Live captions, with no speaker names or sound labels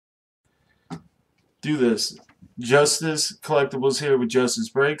do this. Justice Collectibles here with Justice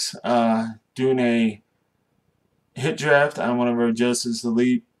Breaks. Doing a hit draft on one of our Justice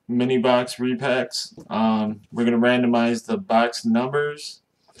Elite mini box repacks. We're going to randomize the box numbers.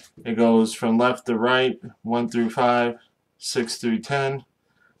 It goes from left to right, 1 through 5, 6 through 10.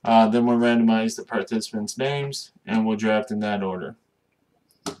 Then we'll randomize the participants' names, and we'll draft in that order.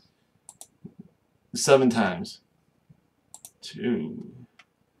 7 times. 2,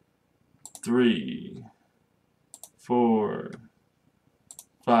 3, 4,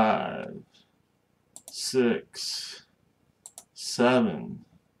 5, 6, 7.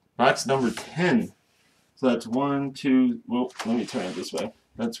 Box number 10. So that's 1, 2. Well, let me turn it this way.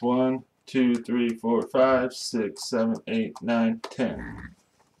 That's 1, 2, 3, 4, 5, 6, 7, 8, 9, 10.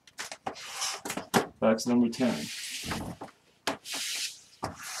 Box number 10.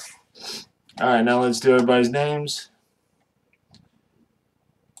 Alright, now let's do everybody's names.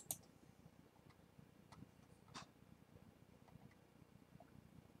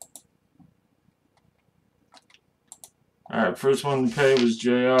 Alright, first one to pay was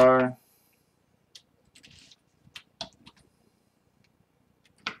JR.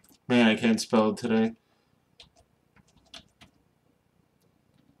 Man, I can't spell it today.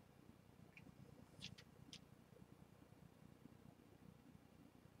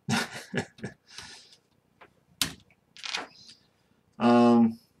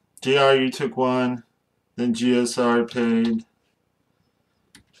 JR, you took one. Then GSR paid.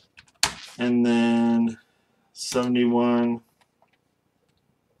 And then 71.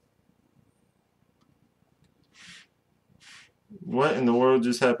 What in the world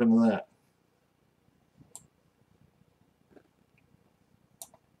just happened to that?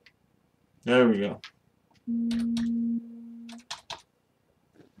 There we go.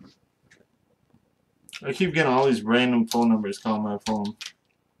 I keep getting all these random phone numbers calling my phone.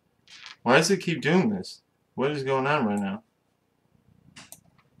 Why does it keep doing this? What is going on right now?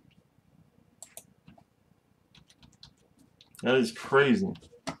 That is crazy.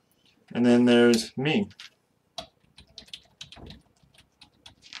 And then there's me.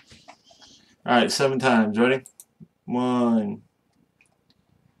 Alright, 7 times. Ready? 1,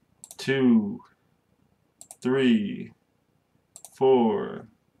 2, 3, 4,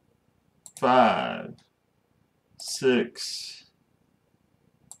 5, 6,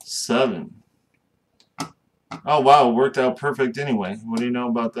 7. Oh wow, it worked out perfect anyway. What do you know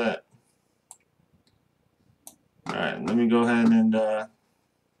about that? Alright, let me go ahead and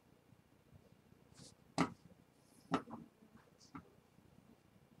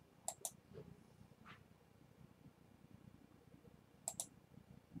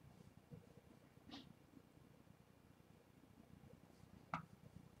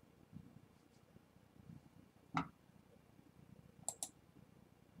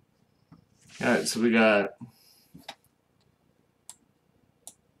alright, so we got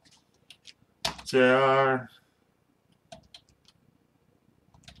JR,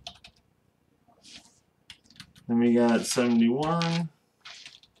 then we got 71,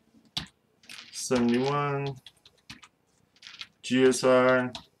 71,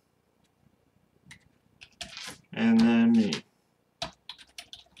 GSR, and then me.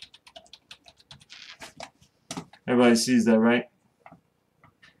 Everybody sees that, right?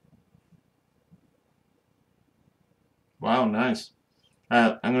 Wow, nice.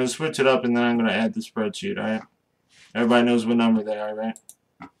 Alright, I'm going to switch it up and then I'm going to add the spreadsheet, alright? Everybody knows what number they are, right?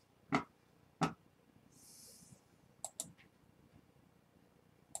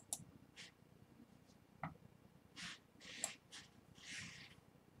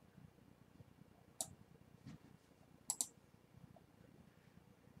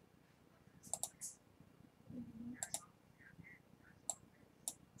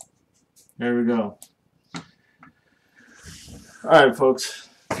 There we go. Alright, folks.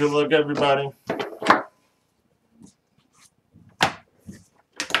 Good luck, everybody.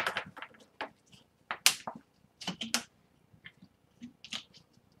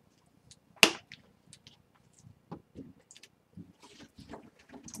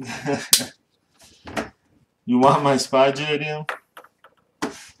 You want my spy, JDM?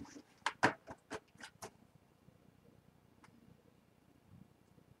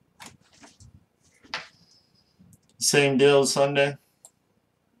 Same deal Sunday? Or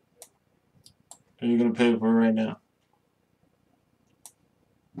are you going to pay for it right now?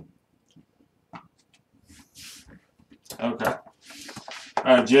 Okay.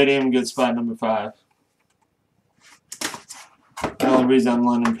 Alright, JDM gets spot number 5. The only reason I'm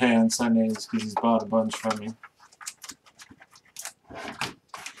letting him pay on Sunday is because he's bought a bunch from me.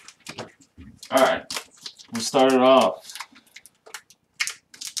 Alright, we'll start it off.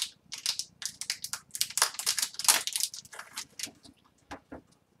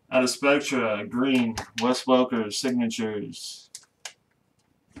 Out of Spectra, green, Wes Welker, signatures.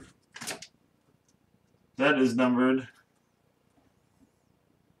 That is numbered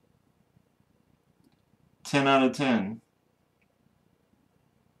 10 out of 10.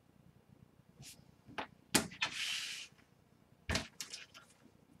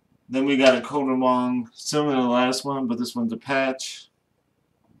 Then we got a Kolten Wong, similar to the last one, but this one's a patch.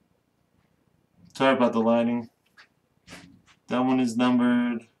 Sorry about the lighting. That one is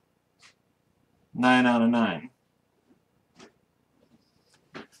numbered 9 out of 9.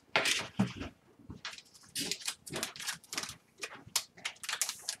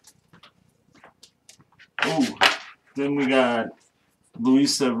 Ooh. Then we got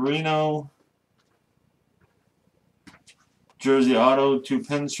Luis Severino, jersey auto, 2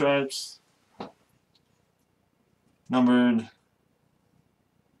 pinstripes, numbered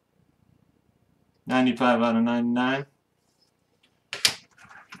 95 out of 99.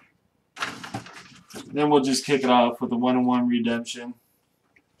 Then we'll just kick it off with a 1-on-1 redemption.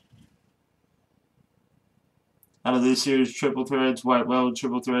 Out of this year's Triple Threads, White Well,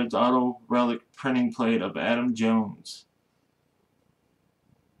 Triple Threads Auto Relic Printing Plate of Adam Jones.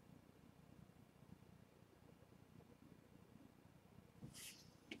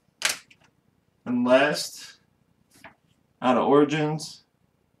 And last, out of Origins,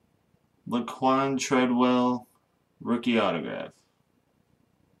 Laquan Treadwell Rookie Autograph.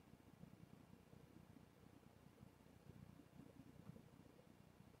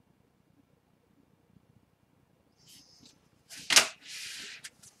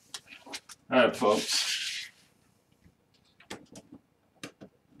 Alright, folks.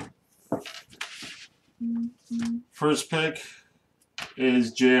 First pick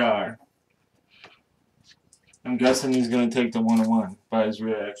is JR. I'm guessing he's going to take the 1-on-1 by his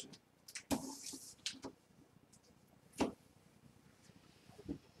reaction.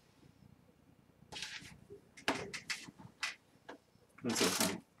 That's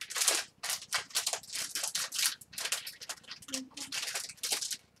okay.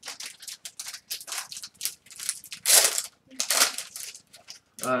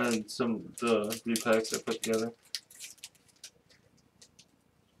 And some of the repacks I put together.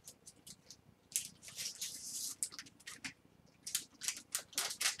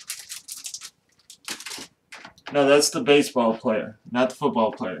 No, that's the baseball player, not the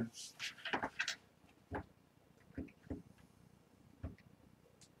football player.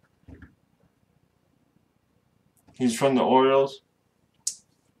 He's from the Orioles.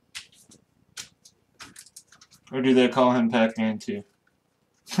 Or do they call him Pac-Man too?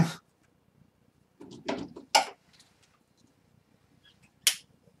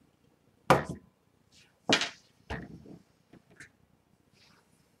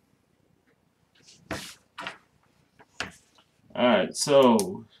 Alright,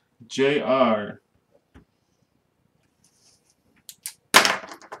 so JR.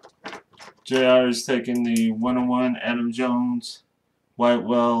 JR is taking the 1-on-1 Adam Jones White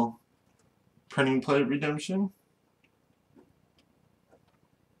Well Printing Plate redemption.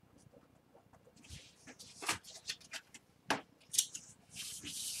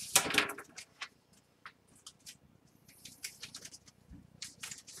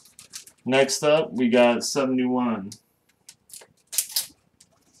 Next up, we got 71.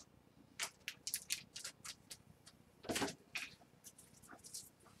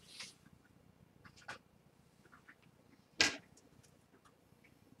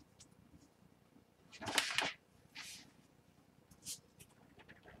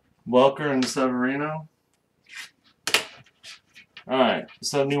 Welker and Severino. Alright,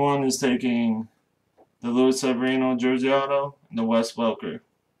 71 is taking the Luis Severino jersey auto and the Wes Welker.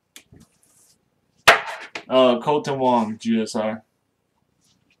 Kolten Wong, GSR.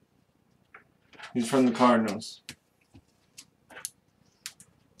 He's from the Cardinals.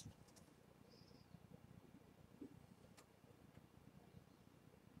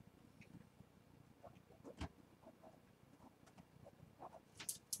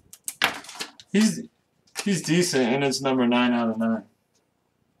 He's decent, and it's number 9 out of 9.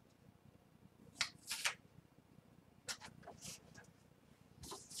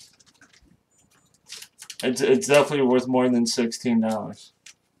 It's definitely worth more than $16.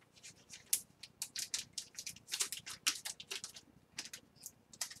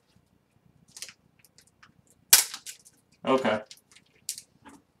 Okay.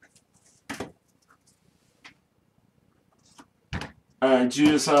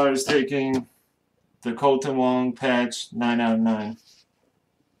 GSR is taking the Kolten Wong patch 9 out of 9.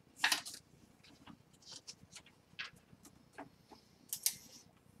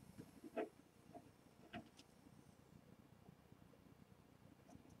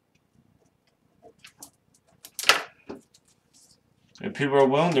 If people are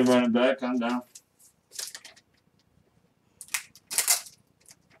willing to run it back, I'm down.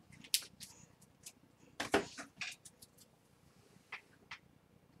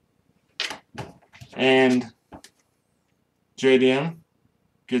 And JDM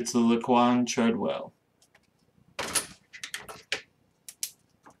gets the Laquan Treadwell.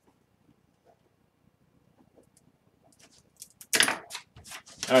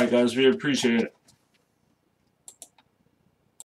 Alright guys, we appreciate it.